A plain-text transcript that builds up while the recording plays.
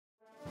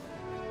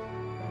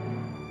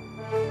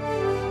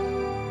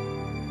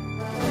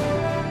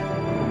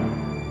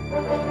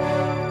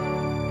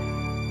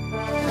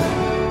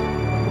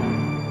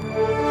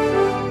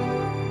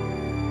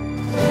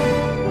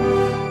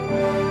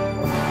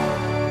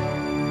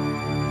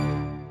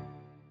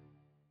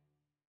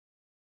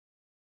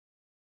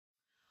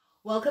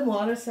Welcome,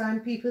 water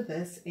sign people.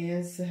 This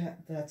is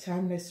the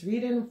timeless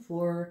reading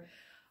for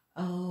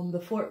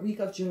the 4th week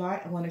of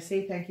July. I want to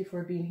say thank you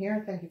for being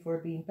here. Thank you for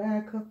being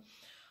back.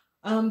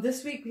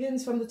 This week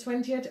begins from the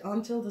 20th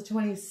until the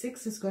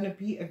 26th. Is going to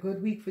be a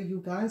good week for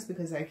you guys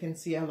because I can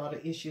see a lot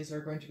of issues are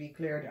going to be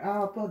cleared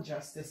up.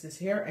 Justice is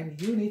here and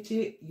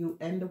unity. You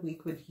end the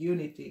week with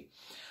unity.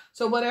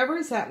 So whatever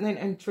is happening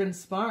and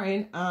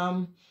transpiring,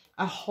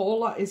 a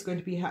whole lot is going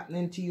to be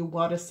happening to you,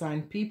 water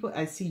sign people.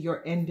 I see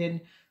you're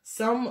ending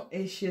some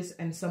issues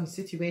and some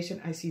situation.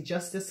 I see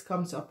justice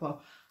comes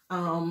up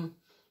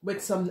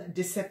with some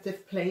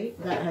deceptive play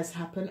that has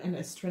happened and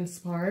has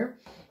transpired.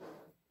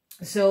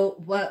 So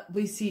what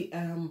we see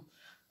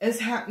is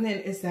happening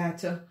is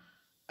that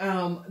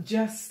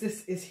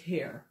justice is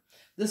here.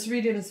 This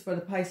reading is for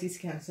the Pisces,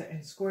 Cancer,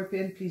 and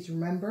Scorpion. Please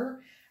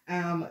remember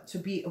to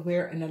be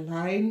aware and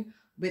align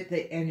with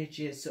the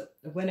energies. So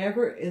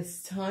whenever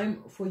it's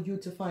time for you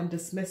to find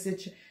this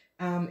message,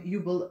 you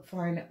will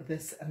find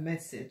this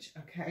message,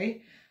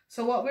 okay?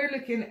 So what we're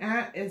looking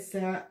at is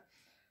that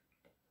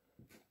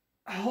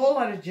a whole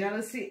lot of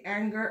jealousy,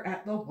 anger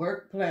at the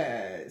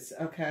workplace,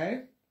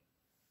 okay?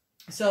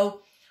 So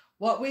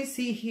what we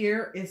see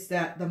here is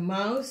that the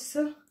mouse,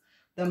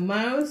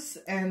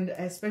 and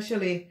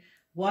especially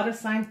water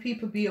sign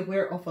people, be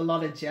aware of a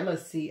lot of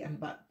jealousy and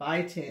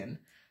backbiting.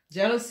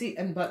 Jealousy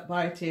and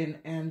backbiting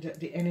and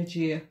the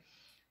energy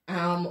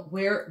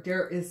where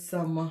there is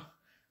some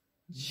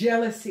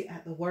jealousy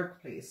at the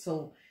workplace.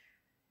 So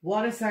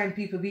water sign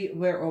people, be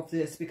aware of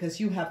this because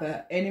you have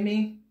an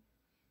enemy.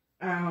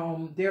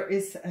 There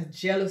is a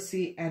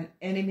jealousy and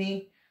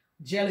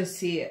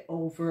jealousy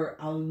over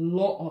a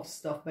lot of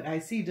stuff, but I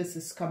see this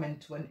is coming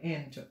to an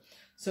end.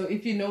 So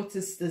if you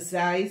notice the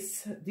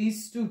size,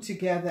 these two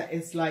together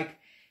is like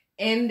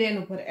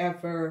ending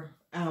whatever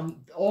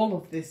all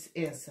of this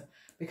is,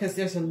 because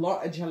there's a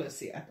lot of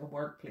jealousy at the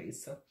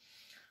workplace.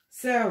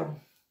 So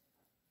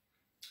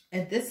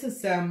and this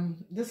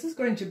is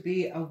going to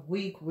be a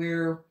week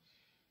where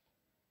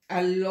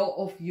a lot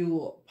of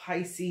you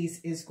Pisces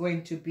is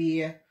going to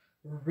be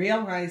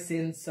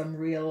realizing some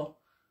real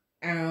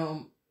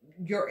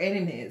your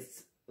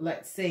enemies,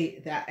 let's say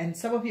that, and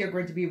some of you are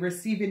going to be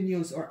receiving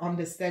news or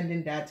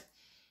understanding that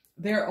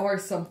there are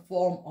some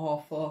form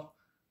of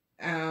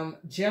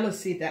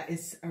jealousy that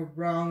is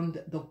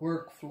around the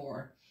work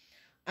floor.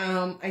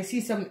 I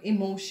see some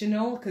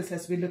emotional, because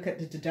as we look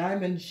at the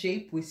diamond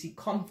shape, we see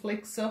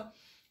conflicts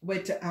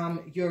with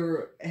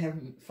your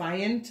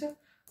client.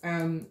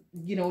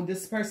 You know,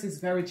 this person is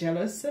very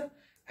jealous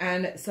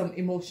and some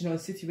emotional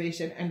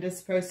situation, and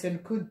this person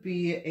could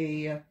be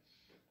a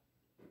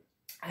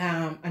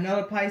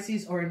another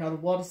Pisces or another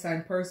water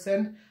sign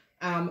person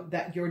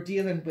that you're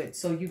dealing with.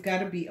 So you got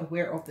to be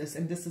aware of this,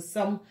 and this is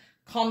some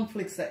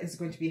conflicts that is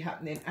going to be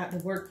happening at the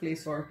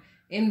workplace or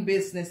in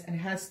business, and it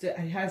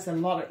has a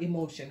lot of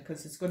emotion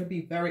because it's going to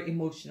be very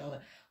emotional.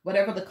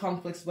 Whatever the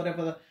conflicts,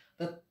 whatever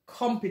the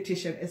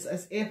competition, is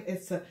as if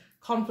it's a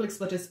conflicts,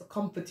 but it's a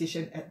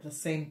competition at the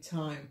same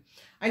time.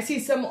 I see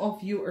some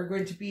of you are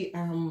going to be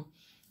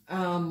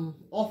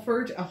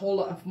offered a whole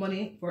lot of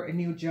money for a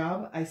new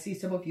job. I see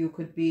some of you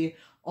could be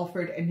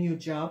offered a new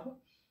job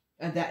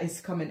that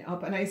is coming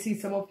up, and I see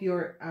some of you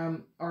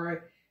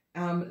are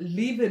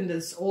leaving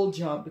this old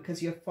job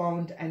because you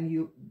found, and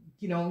you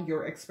know,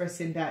 you're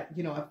expressing that,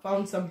 you know, I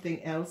found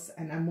something else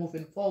and I'm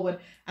moving forward,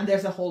 and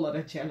there's a whole lot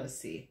of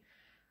jealousy.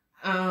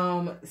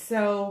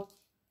 So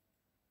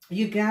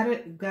you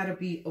gotta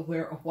be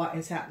aware of what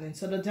is happening.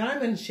 So the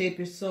diamond shape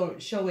is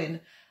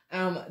showing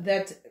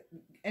that,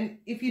 and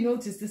if you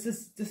notice, this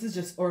is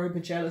just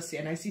horrible jealousy,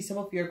 and I see some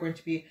of you are going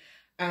to be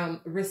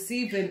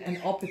receiving an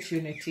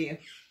opportunity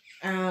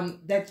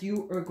that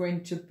you are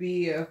going to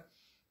be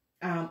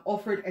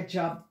offered a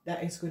job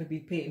that is going to be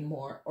paying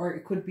more, or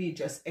it could be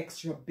just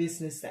extra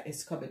business that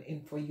is coming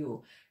in for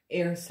you,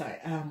 air sign,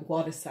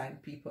 water sign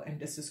people, and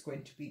this is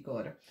going to be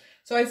good.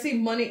 So I see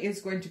money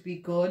is going to be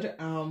good,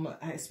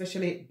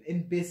 especially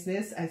in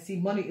business. I see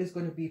money is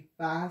going to be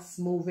fast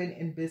moving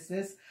in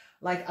business.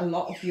 Like a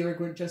lot of you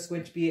are just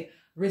going to be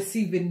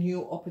receiving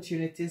new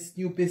opportunities,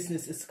 new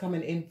business is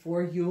coming in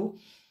for you,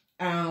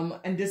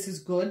 and this is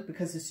good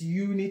because it's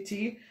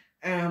unity.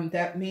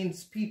 That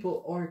means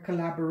people are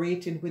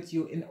collaborating with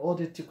you in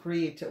order to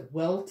create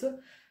wealth.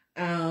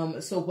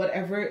 So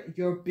whatever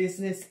your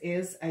business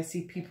is, I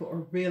see people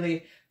are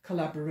really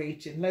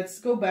collaborating. Let's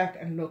go back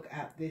and look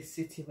at this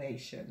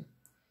situation.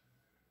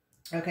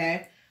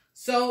 Okay,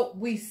 so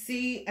we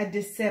see a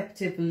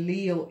deceptive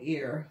Leo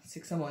here,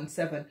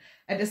 6117,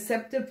 a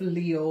deceptive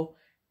Leo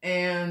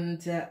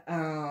and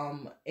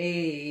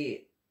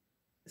a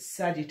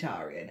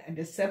Sagittarian, a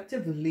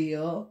deceptive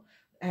Leo,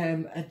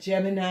 a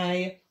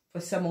Gemini for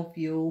some of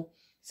you.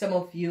 Some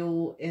of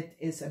you, it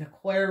is an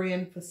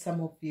Aquarian for some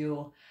of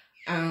you.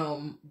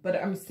 But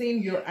I'm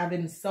seeing you're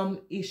having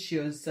some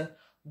issues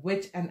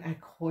with an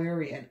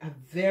Aquarian, a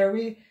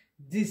very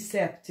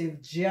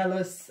deceptive,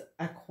 jealous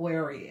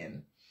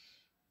Aquarian.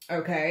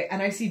 Okay,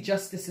 and I see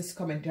justice is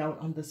coming down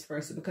on this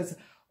person, because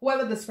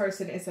whoever this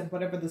person is and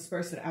whatever this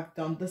person have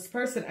done, this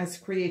person has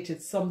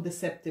created some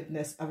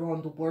deceptiveness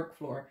around the work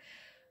floor.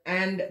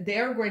 And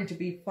they're going to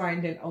be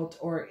finding out,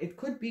 or it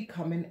could be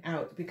coming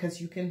out, because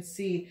you can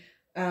see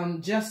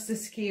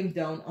justice came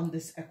down on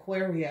this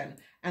Aquarian,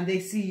 and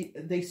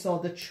they saw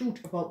the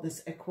truth about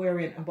this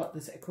Aquarian and what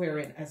this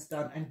Aquarian has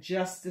done, and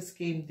justice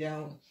came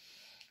down.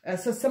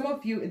 So some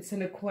of you, it's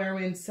an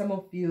Aquarian, some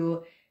of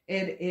you,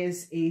 it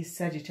is a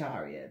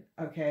Sagittarian,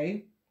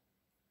 okay?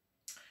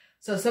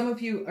 So some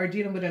of you are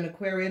dealing with an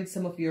Aquarian,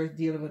 some of you are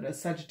dealing with a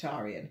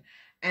Sagittarian.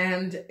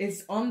 And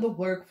it's on the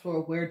work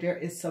floor where there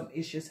is some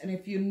issues. And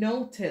if you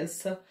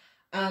notice,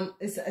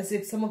 it's as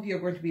if some of you are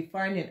going to be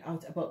finding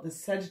out about the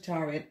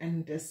Sagittarian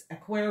and this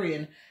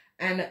Aquarian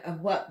and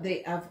what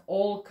they have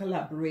all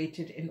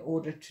collaborated in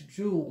order to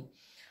do.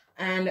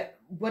 And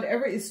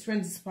whatever is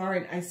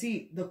transpiring, I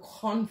see the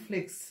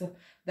conflicts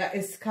that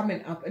is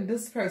coming up. And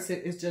this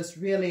person is just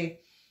really,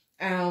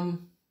 you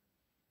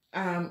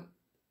know,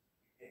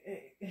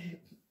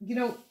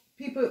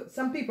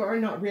 some people are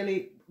not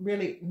really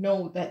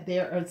know that they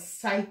are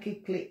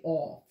psychically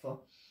off.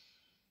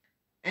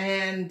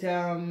 And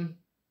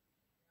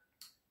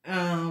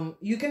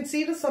you can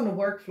see this on the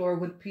work floor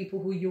with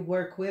people who you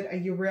work with,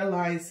 and you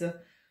realize,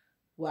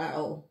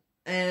 wow.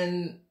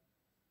 And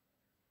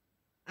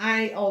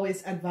I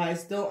always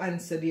advise, don't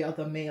answer the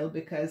other mail,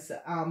 because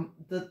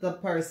the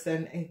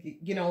person,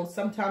 you know,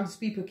 sometimes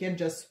people can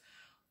just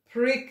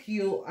prick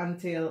you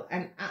until,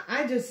 and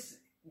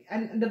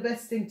and the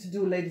best thing to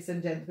do, ladies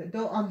and gentlemen,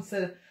 don't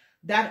answer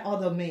that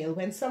other mail.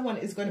 When someone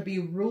is going to be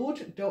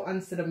rude, don't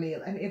answer the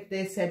mail. And if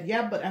they said,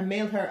 yeah, but I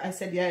mailed her, I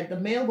said, yeah, the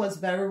mail was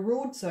very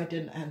rude, so I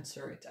didn't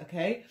answer it,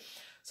 okay?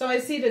 So I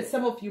see that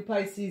some of you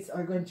Pisces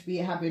are going to be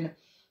having,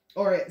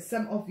 or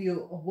some of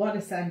you water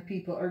sign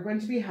people are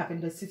going to be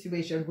having the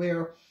situation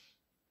where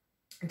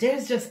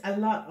there's just a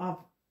lot of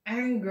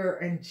anger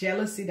and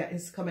jealousy that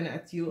is coming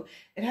at you.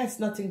 It has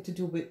nothing to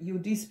do with you.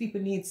 These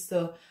people needs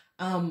to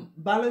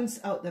balance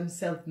out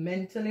themselves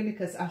mentally,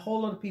 because a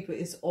whole lot of people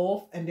is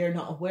off and they're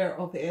not aware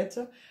of it.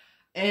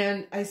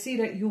 And I see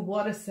that you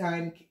water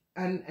sign,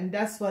 and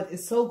that's what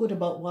is so good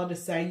about water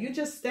sign. You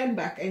just stand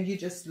back and you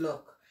just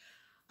look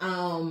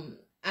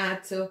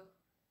at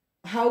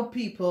how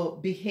people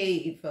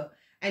behave,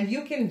 and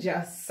you can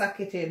just suck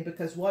it in,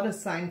 because water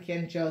sign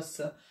can just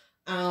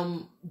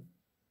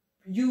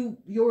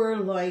you're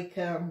like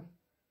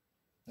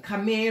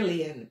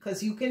chameleon,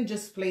 because you can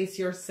just place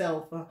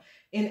yourself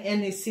in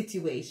any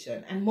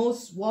situation. And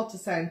most water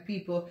sign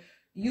people,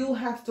 you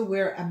have to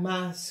wear a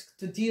mask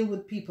to deal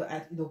with people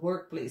at the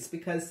workplace,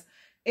 because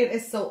it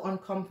is so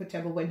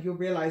uncomfortable when you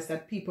realize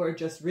that people are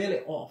just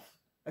really off,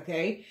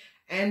 okay?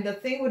 And the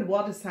thing with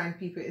water sign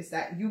people is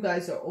that you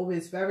guys are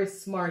always very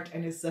smart,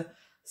 and it's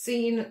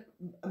seeing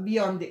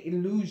beyond the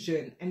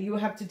illusion, and you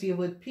have to deal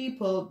with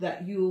people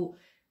that you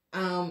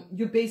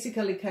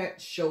basically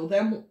can't show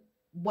them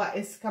what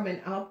is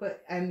coming up,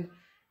 and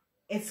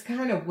it's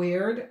kind of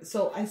weird.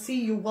 So I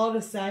see you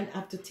water sign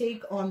have to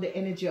take on the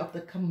energy of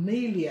the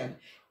chameleon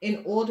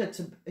in order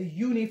to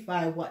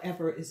unify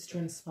whatever is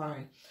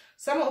transpiring.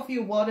 Some of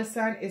you water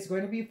sign is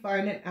going to be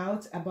finding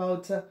out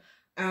about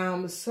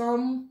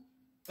some,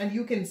 and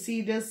you can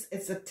see this,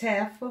 it's a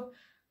theft.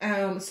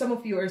 Some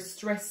of you are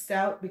stressed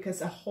out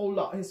because a whole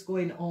lot is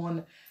going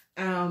on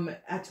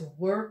at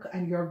work,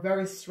 and you're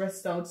very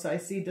stressed out. So I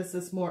see this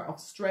is more of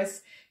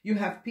stress. You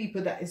have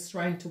people that is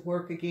trying to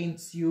work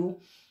against you,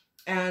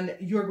 and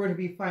you're going to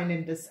be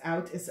finding this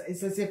out. It's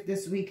as if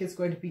this week is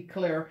going to be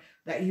clear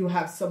that you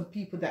have some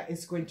people that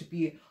is going to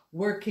be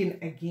working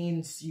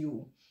against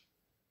you.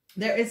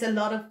 There is a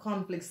lot of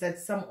conflicts that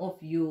some of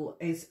you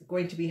is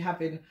going to be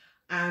having,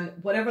 and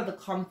whatever the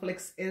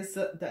conflicts is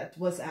that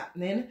was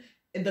happening,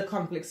 the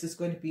conflicts is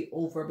going to be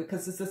over,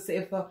 because it's as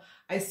if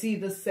I see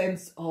the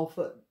sense of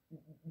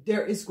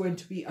there is going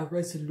to be a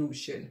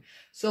resolution.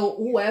 So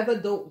whoever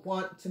don't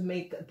want to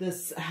make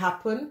this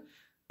happen,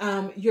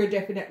 you're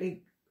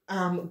definitely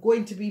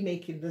going to be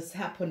making this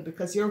happen,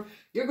 because you're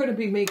going to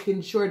be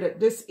making sure that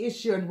this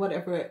issue and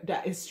whatever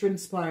that is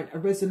transpiring, a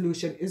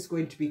resolution is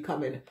going to be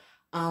coming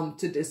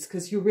to this,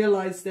 because you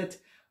realize that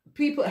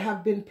people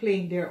have been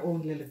playing their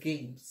own little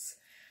games.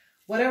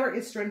 Whatever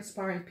is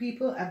transpiring,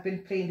 people have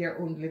been playing their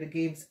own little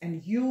games,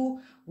 and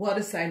you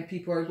water sign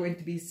people are going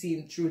to be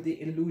seeing through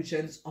the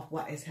illusions of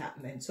what is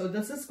happening. So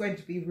this is going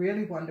to be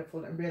really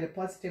wonderful and really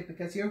positive,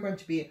 because you're going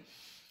to be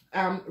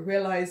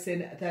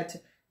realizing that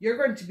you're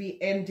going to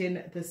be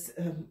ending this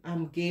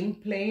game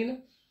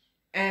playing,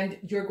 and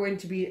you're going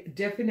to be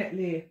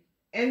definitely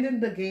ending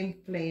the game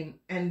playing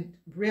and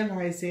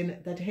realizing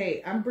that,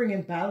 hey, I'm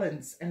bringing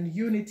balance and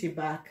unity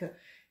back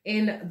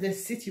in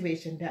this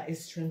situation that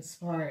is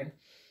transpiring.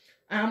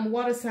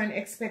 Water sign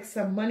expects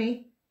some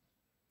money.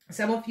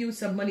 Some of you,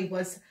 some money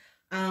was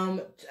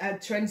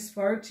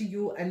transferred to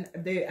you, and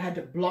they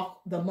had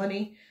blocked the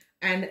money.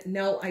 And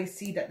now I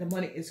see that the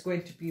money is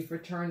going to be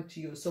returned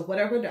to you. So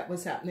whatever that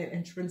was happening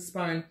and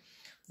transpiring,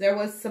 there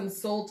was some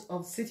sort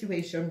of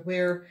situation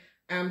where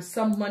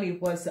some money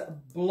was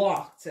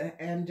blocked,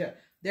 and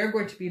they're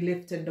going to be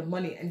lifting the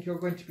money, and you're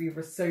going to be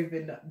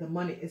receiving the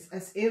money. It's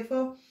as if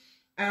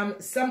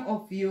some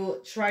of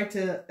you try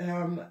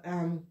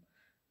to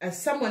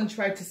someone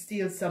tried to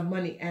steal some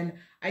money, and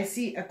I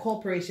see a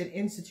corporation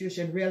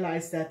institution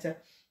realize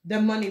that the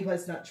money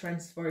was not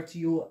transferred to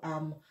you,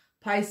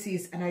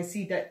 Pisces, and I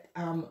see that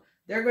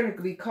they're going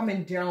to be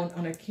coming down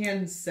on a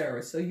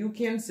Cancer. So you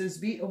Cancers,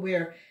 be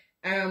aware,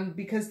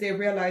 because they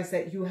realized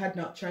that you had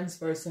not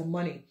transferred some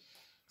money.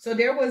 So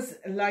there was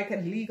like a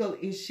legal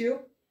issue,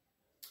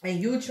 and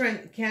you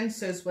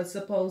Cancers was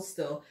supposed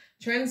to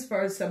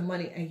transfer some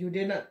money, and you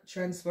did not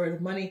transfer the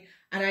money.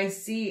 And I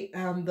see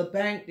the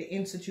bank, the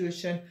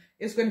institution,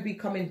 is going to be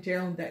coming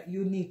down that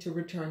you need to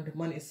return the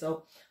money.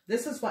 So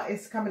this is what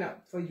is coming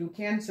up for you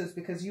Cancers,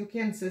 because you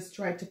Cancers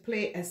tried to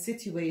play a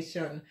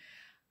situation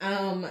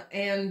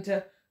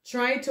and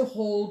try to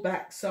hold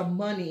back some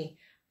money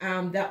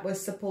that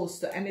was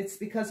supposed to, and it's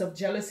because of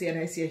jealousy. And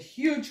I see a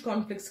huge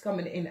conflicts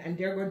coming in, and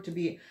they're going to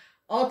be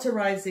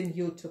authorizing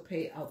you to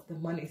pay out the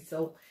money.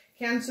 So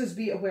Cancers,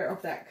 be aware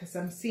of that, because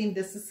I'm seeing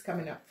this is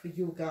coming up for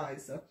you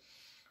guys.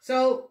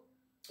 So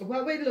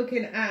what we're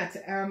looking at,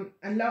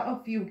 a lot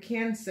of you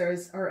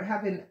Cancers are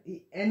having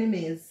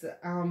enemies.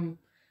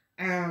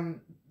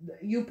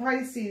 You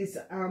Pisces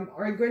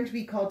are going to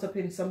be caught up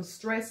in some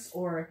stress,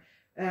 or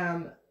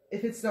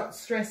if it's not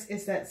stress,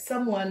 is that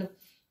someone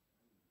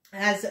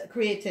has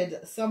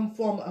created some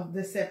form of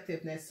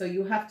deceptiveness. So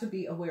you have to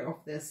be aware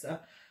of this,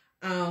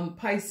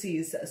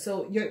 Pisces.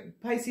 So your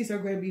Pisces are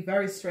going to be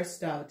very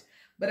stressed out,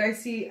 but I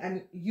see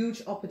a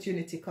huge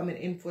opportunity coming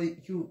in for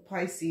you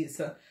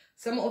Pisces.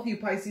 Some of you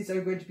Pisces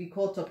are going to be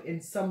caught up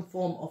in some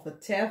form of a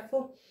theft,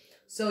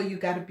 so you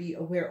got to be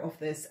aware of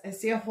this. I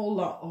see a whole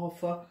lot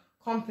of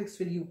conflicts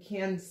with you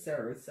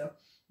Cancers.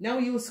 Now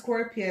you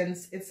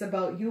Scorpions, it's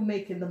about you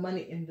making the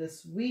money in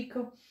this week.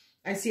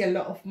 I see a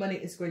lot of money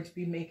is going to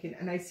be making,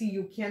 and I see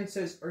you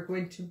Cancers are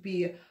going to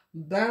be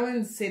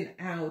balancing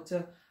out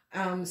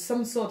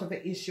some sort of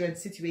an issue and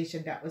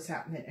situation that was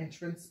happening and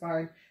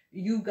transpiring.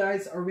 You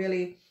guys are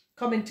really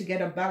coming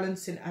together,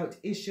 balancing out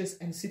issues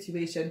and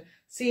situation,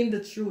 seeing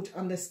the truth,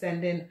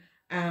 understanding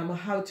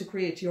how to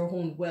create your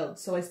own wealth.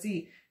 So I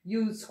see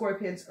you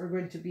Scorpions are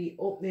going to be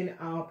opening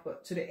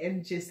up to the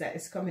energies that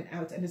is coming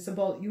out, and it's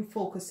about you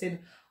focusing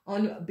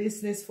on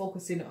business,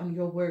 focusing on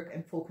your work,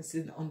 and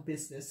focusing on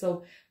business.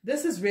 So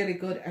this is really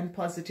good and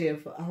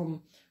positive.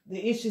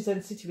 The issues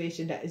and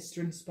situation that is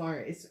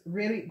transpiring, it's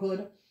really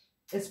good.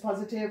 It's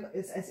positive.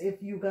 It's as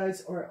if you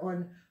guys are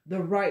on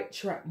the right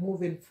track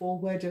moving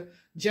forward.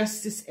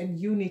 Justice and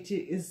unity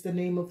is the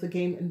name of the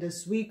game in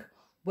this week.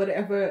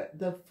 Whatever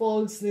the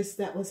falseness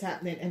that was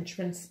happening and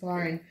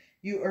transpiring,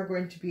 you are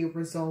going to be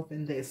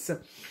resolving this.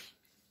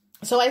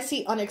 So I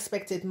see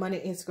unexpected money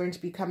is going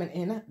to be coming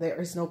in. There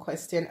is no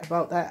question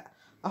about that.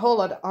 A whole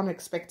lot of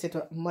unexpected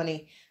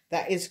money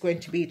that is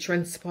going to be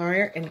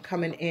transpire and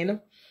coming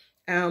in.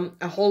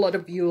 A whole lot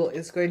of you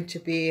is going to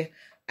be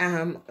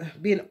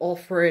being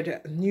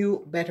offered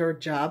new, better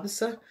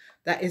jobs.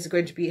 That is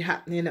going to be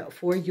happening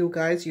for you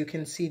guys. You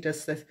can see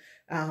this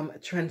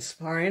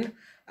transpiring,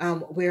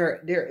 where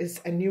there is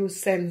a new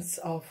sense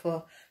of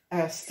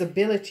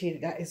stability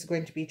that is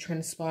going to be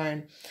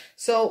transpiring.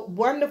 So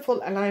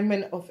wonderful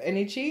alignment of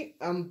energy,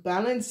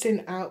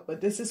 balancing out,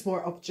 but this is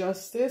more of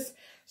justice.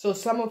 So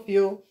some of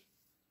you,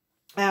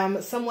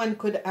 someone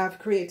could have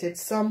created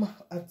some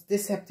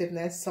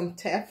deceptiveness, some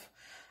theft,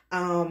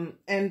 and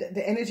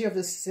the energy of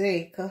the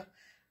snake.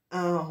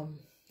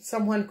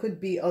 Someone could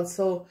be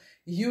also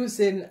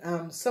using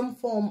some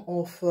form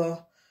of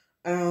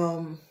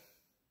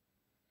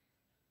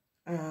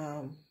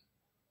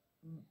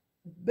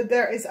but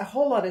there is a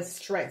whole lot of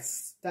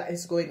stress that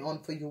is going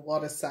on for you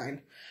water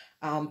sign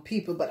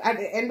people. But at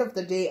the end of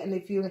the day, and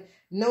if you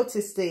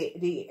notice the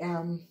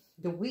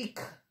week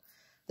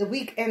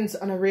ends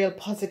on a real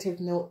positive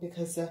note,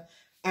 because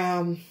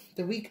the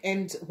week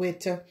ends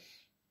with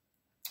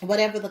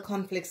whatever the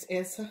conflicts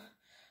is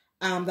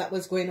that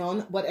was going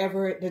on,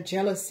 whatever the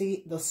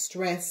jealousy, the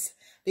stress,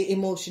 the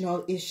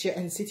emotional issue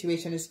and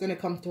situation is going to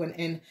come to an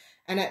end.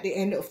 And at the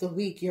end of the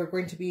week, you're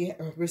going to be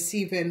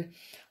receiving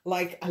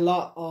like a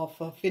lot of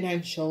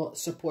financial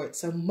support.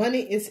 So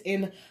money is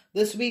in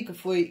this week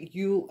for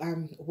you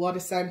water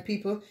sign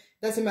people.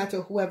 Doesn't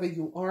matter whoever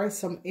you are,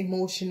 some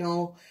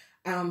emotional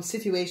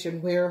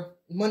situation where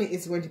money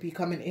is going to be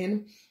coming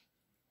in.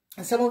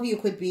 Some of you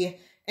could be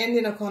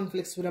ending a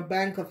conflict with a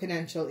bank or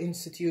financial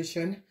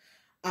institution.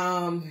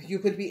 You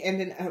could be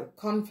ending a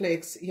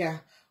conflict,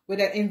 with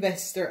an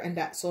investor and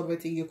that sort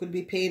of thing. You could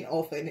be paying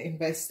off an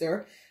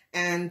investor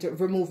and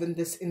removing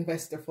this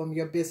investor from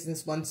your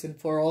business once and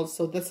for all.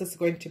 So this is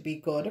going to be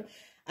good.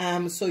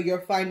 So you're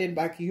finding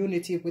back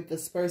unity with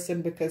this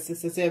person, because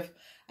it's as if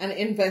an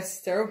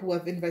investor who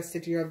have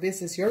invested in your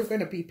business, you're going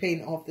to be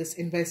paying off this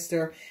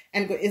investor,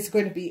 and it's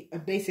going to be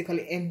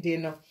basically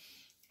ending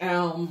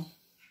the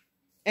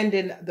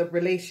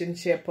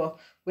relationship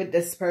with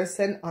this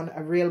person on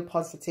a real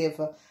positive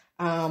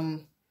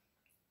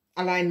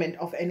alignment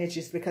of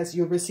energies, because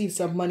you receive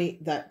some money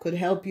that could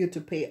help you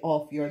to pay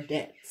off your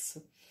debts.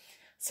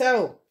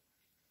 So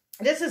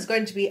this is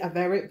going to be a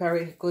very,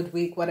 very good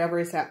week, whatever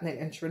is happening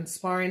and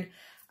transpiring.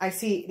 I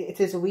see it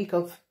is a week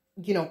of,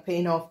 you know,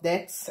 paying off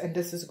debts, and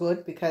this is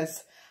good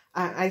because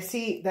I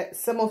see that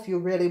some of you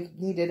really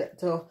needed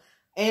to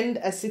end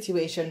a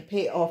situation,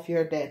 pay off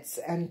your debts,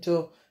 and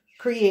to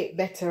create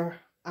better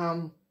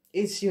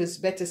issues,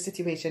 better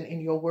situation in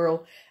your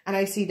world. And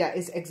I see that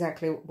is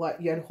exactly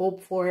what you had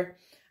hoped for.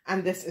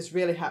 And this is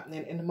really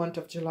happening in the month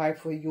of July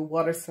for you,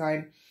 water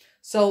sign.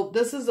 So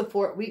this is the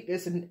 4th week.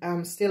 There's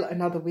still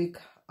another week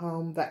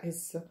that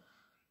is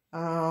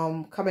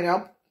coming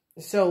up.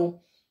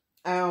 So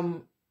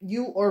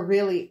you are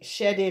really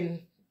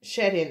shedding,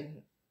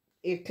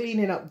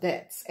 cleaning up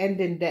debts,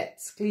 ending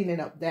debts, cleaning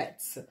up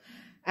debts.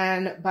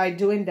 And by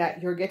doing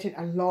that, you're getting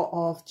a lot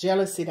of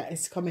jealousy that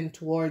is coming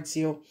towards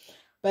you.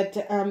 But,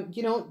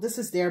 you know, this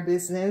is their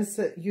business.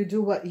 You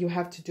do what you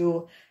have to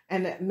do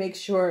and make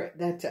sure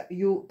that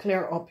you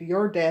clear up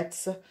your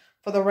debts.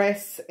 For the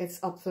rest, it's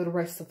up to the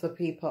rest of the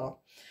people.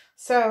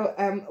 So,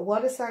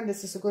 water sign,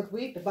 this is a good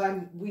week.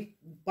 The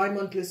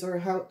bi-monthlies are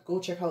out.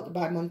 Go check out the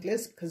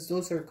bi-monthlies because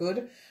those are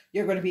good.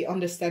 You're going to be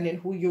understanding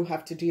who you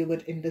have to deal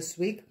with in this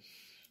week.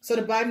 So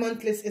the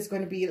bi-monthlies is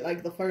going to be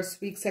like the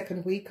first week,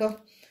 second week.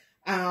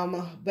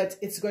 But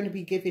it's going to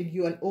be giving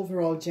you an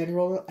overall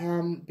general,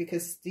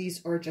 because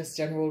these are just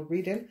general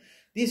reading.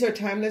 These are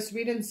timeless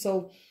readings.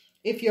 So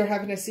if you're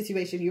having a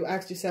situation, you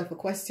ask yourself a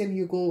question,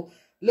 you go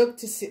look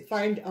to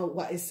find out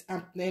what is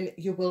happening.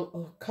 You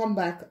will come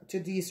back to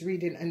these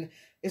reading, and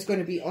it's going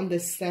to be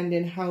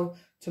understanding how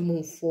to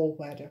move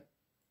forward.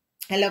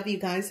 I love you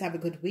guys. Have a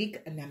good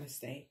week, and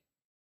namaste.